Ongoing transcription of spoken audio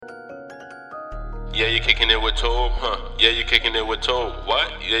Yeah, you're kicking it with Tobe, huh? Yeah, you're kicking it with Tobe.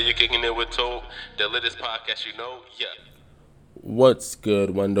 What? Yeah, you're kicking it with Tobe. The latest podcast, you know? Yeah. What's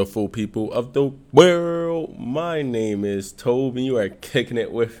good, wonderful people of the world? My name is Tobe, and you are kicking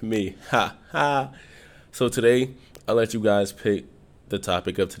it with me. Ha ha. So today, I'll let you guys pick the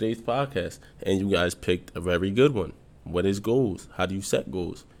topic of today's podcast, and you guys picked a very good one. What is goals? How do you set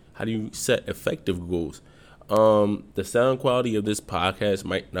goals? How do you set effective goals? The sound quality of this podcast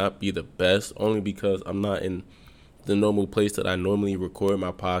might not be the best, only because I'm not in the normal place that I normally record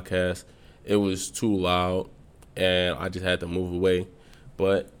my podcast. It was too loud, and I just had to move away.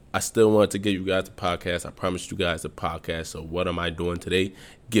 But I still wanted to give you guys a podcast. I promised you guys a podcast. So what am I doing today?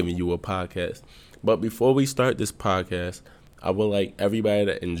 Giving you a podcast. But before we start this podcast, I would like everybody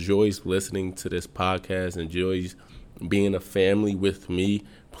that enjoys listening to this podcast, enjoys being a family with me,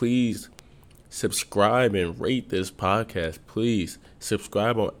 please subscribe and rate this podcast. Please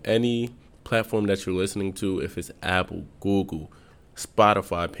subscribe on any platform that you're listening to. If it's Apple, Google,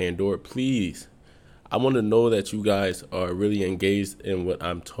 Spotify, Pandora, please. I want to know that you guys are really engaged in what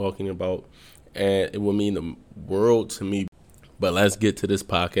I'm talking about, and it will mean the world to me. But let's get to this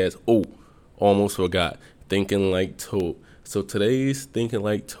podcast. Oh, almost forgot. Thinking Like Tobe. So today's Thinking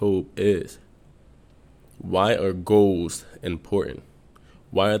Like Tobe is, why are goals important?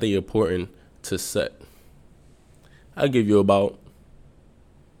 Why are they important to set? I'll give you about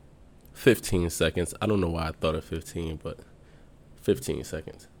 15 seconds. I don't know why I thought of 15, but 15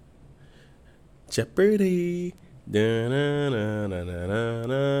 seconds. Jeopardy.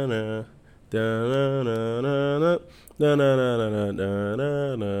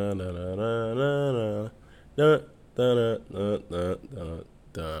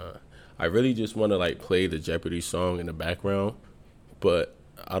 I really just want to play the Jeopardy song in the background, but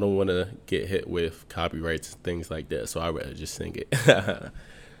I don't want to get hit with copyrights and things like that, so I'd rather just sing it.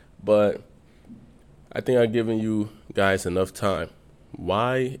 But I think I've given you guys enough time.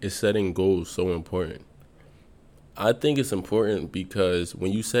 Why is setting goals so important? I think it's important because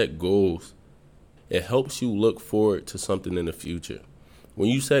when you set goals, it helps you look forward to something in the future. When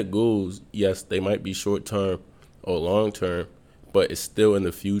you set goals, yes, they might be short term or long term, but it's still in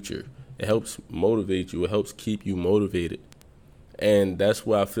the future. It helps motivate you. It helps keep you motivated. And that's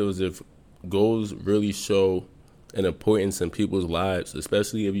why I feel as if goals really show an importance in people's lives,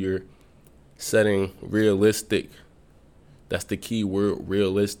 especially if you're setting realistic, that's the key word,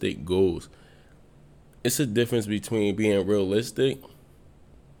 realistic goals. It's a difference between being realistic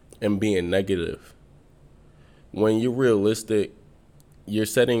and being negative. When you're realistic, you're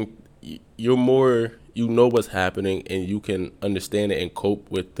more, you know what's happening and you can understand it and cope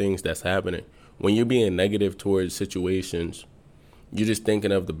with things that's happening. When you're being negative towards situations, you're just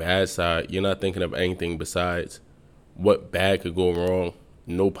thinking of the bad side. You're not thinking of anything besides what bad could go wrong.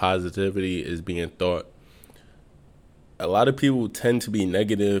 No positivity is being thought. A lot of people tend to be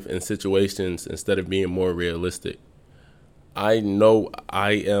negative in situations instead of being more realistic. I know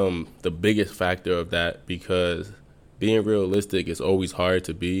I am the biggest factor of that, because being realistic is always hard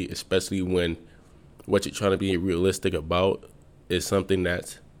to be, especially when what you're trying to be realistic about is something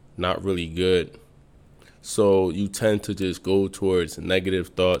that's not really good. So you tend to just go towards negative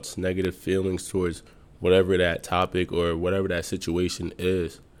thoughts, negative feelings towards whatever that topic or whatever that situation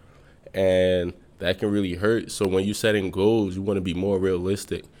is. And that can really hurt. So when you're setting goals, you want to be more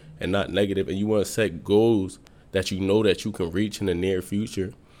realistic and not negative. And you want to set goals that you know that you can reach in the near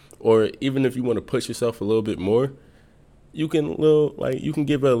future. Or even if you want to push yourself a little bit more, you can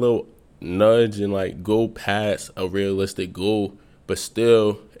give it a little nudge and go past a realistic goal. But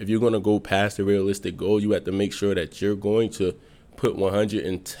still, if you're going to go past the realistic goal, you have to make sure that you're going to put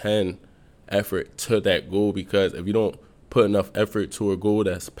 110 effort to that goal, because if you don't put enough effort to a goal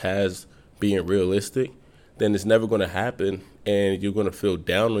that's past being realistic, then it's never going to happen, and you're going to feel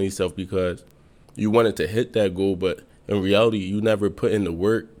down on yourself because you wanted to hit that goal, but in reality, you never put in the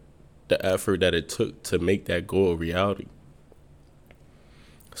work, the effort that it took to make that goal a reality.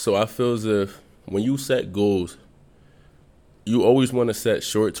 So I feel as if when you set goals, you always want to set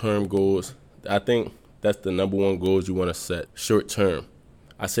short-term goals. I think that's the number one goals you want to set, short-term.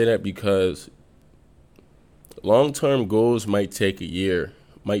 I say that because long-term goals might take a year,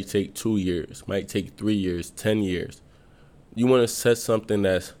 might take 2 years, might take 3 years, 10 years. You want to set something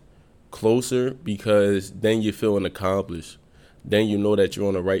that's closer, because then you're feeling accomplished. Then you know that you're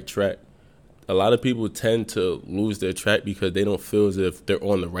on the right track. A lot of people tend to lose their track because they don't feel as if they're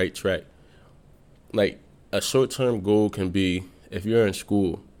on the right track. A short-term goal can be, if you're in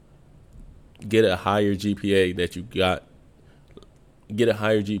school, get a higher GPA that you got. Get a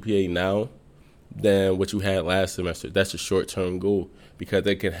higher GPA now than what you had last semester. That's a short-term goal, because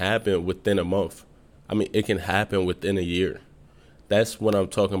it can happen within a month. it can happen within a year. That's when I'm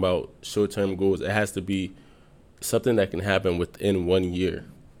talking about short-term goals. It has to be something that can happen within 1 year.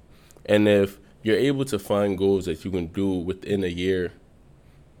 And if you're able to find goals that you can do within a year,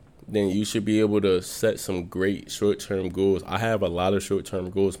 then you should be able to set some great short-term goals. I have a lot of short-term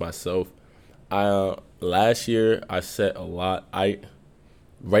goals myself. Last year, I set a lot. I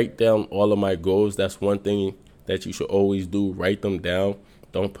write down all of my goals. That's one thing that you should always do. Write them down.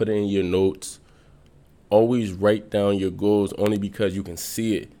 Don't put it in your notes. Always write down your goals only because you can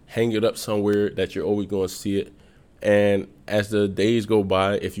see it. Hang it up somewhere that you're always going to see it. And as the days go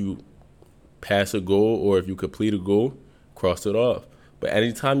by, if you pass a goal or if you complete a goal, cross it off. But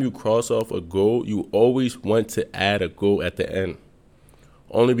anytime you cross off a goal, you always want to add a goal at the end.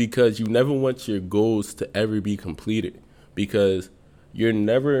 Only because you never want your goals to ever be completed. Because you're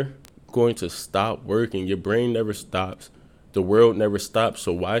never going to stop working. Your brain never stops. The world never stops.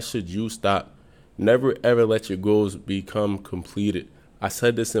 So why should you stop? Never ever let your goals become completed. I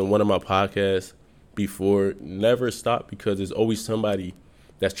said this in one of my podcasts before. Never stop, because there's always somebody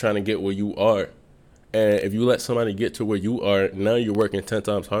that's trying to get where you are. And if you let somebody get to where you are, now you're working 10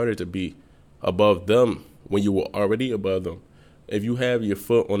 times harder to be above them when you were already above them. If you have your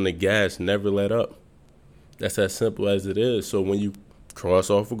foot on the gas, never let up. That's as simple as it is. So when you cross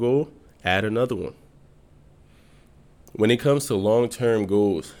off a goal, add another one. When it comes to long-term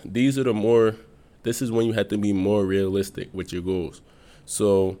goals, this is when you have to be more realistic with your goals.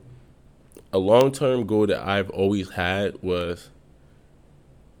 So a long-term goal that I've always had was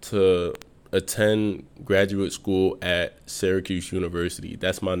to attend graduate school at Syracuse University.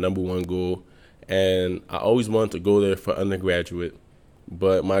 That's my number one goal. And I always wanted to go there for undergraduate,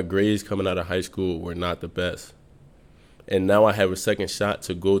 but my grades coming out of high school were not the best. And now I have a second shot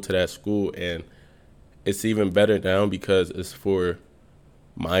to go to that school, and it's even better now because it's for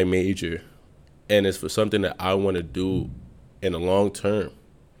my major, and it's for something that I want to do in the long term.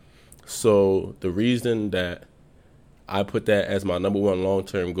 So the reason that I put that as my number one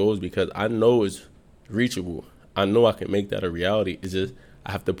long-term goal is because I know it's reachable. I know I can make that a reality. It's just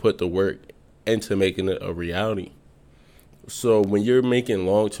I have to put the work into making it a reality. So when you're making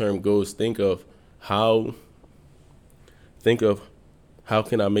long-term goals, think of how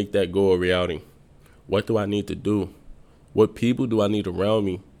can I make that goal a reality? What do I need to do? What people do I need around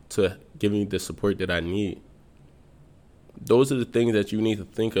me to give me the support that I need? Those are the things that you need to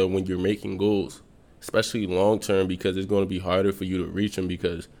think of when you're making goals, especially long-term, because it's going to be harder for you to reach them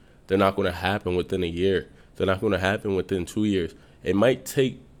because they're not going to happen within a year. They're not going to happen within 2 years. It might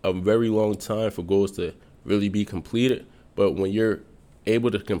take a very long time for goals to really be completed, but when you're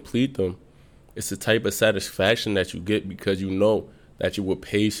able to complete them, it's the type of satisfaction that you get because you know that you were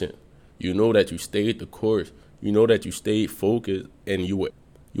patient. You know that you stayed the course. You know that you stayed focused, and you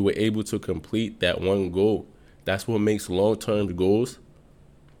were able to complete that one goal. That's what makes long-term goals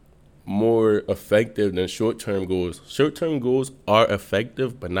more effective than short-term goals. Short-term goals are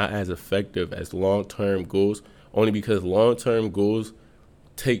effective, but not as effective as long-term goals, only because long-term goals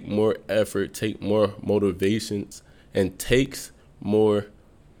take more effort, take more motivations, and takes more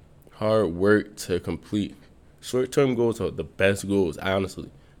hard work to complete. Short-term goals are the best goals,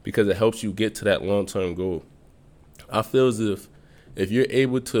 honestly, because it helps you get to that long-term goal. I feel as if you're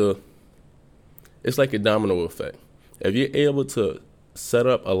able to, it's like a domino effect. If you're able to set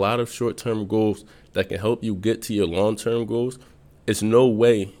up a lot of short-term goals that can help you get to your long-term goals, it's no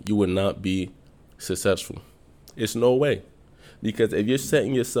way you would not be successful. It's no way. Because if you're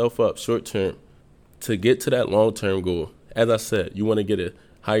setting yourself up short-term to get to that long-term goal, as I said, you want to get a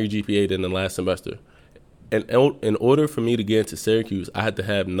higher GPA than the last semester. And in order for me to get into Syracuse, I had to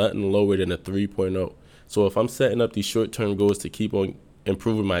have nothing lower than a 3.0. So if I'm setting up these short-term goals to keep on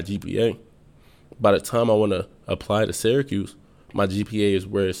improving my GPA, by the time I want to apply to Syracuse, my GPA is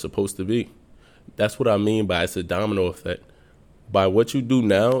where it's supposed to be. That's what I mean by it's a domino effect. By what you do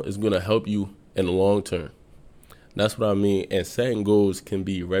now is going to help you in the long term. That's what I mean. And setting goals can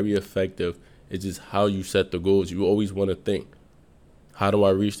be very effective. It's just how you set the goals. You always want to think, how do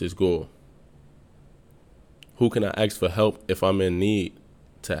I reach this goal? Who can I ask for help if I'm in need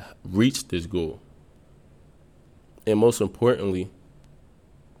to reach this goal? And most importantly,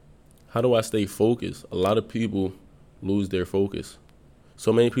 how do I stay focused? A lot of people lose their focus.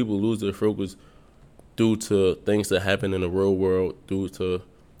 So many people lose their focus due to things that happen in the real world, due to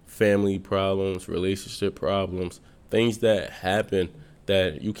family problems, relationship problems, things that happen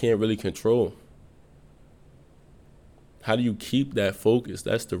that you can't really control. How do you keep that focus?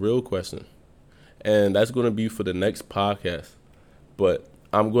 That's the real question. And that's going to be for the next podcast. But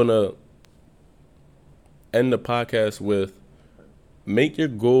I'm going to end the podcast with make your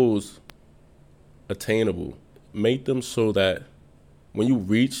goals attainable. Make them so that when you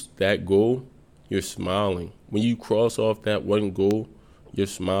reach that goal, you're smiling. When you cross off that one goal, you're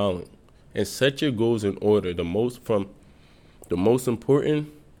smiling. And set your goals in order. From the most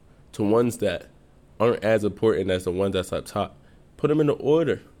important to ones that aren't as important as the ones that's up top. Put them in the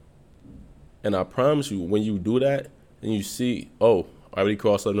order. And I promise you, when you do that, and you see, oh, I already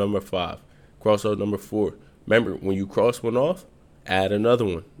crossed out number 5, cross out number 4. Remember, when you cross one off, add another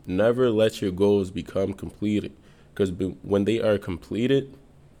one. Never let your goals become completed. Because when they are completed,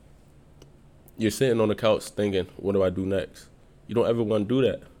 you're sitting on the couch thinking, what do I do next? You don't ever want to do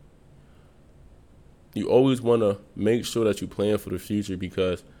that. You always want to make sure that you plan for the future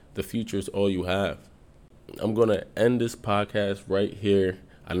because the future is all you have. I'm going to end this podcast right here.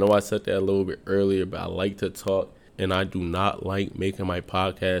 I know I said that a little bit earlier, but I like to talk, and I do not like making my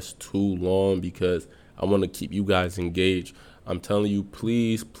podcast too long because I want to keep you guys engaged. I'm telling you,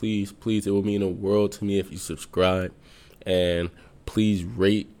 please, please, please, it will mean the world to me if you subscribe, and please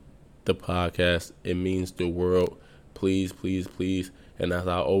rate the podcast. It means the world. Please, please, please. And as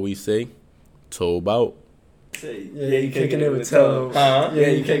I always say, Tobe out. Yeah, you kicking it with Toe. Huh? Yeah,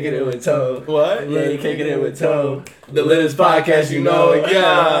 you kicking it with Toe. What? Yeah, you kicking it with Toe. The latest podcast, you know it,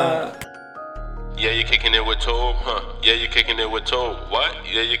 yeah. Yeah, you kicking it with Tobe, huh? Yeah, you kicking it with Tobe. What?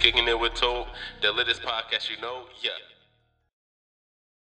 Yeah, you kicking it with Tobe. The latest podcast, you know, yeah.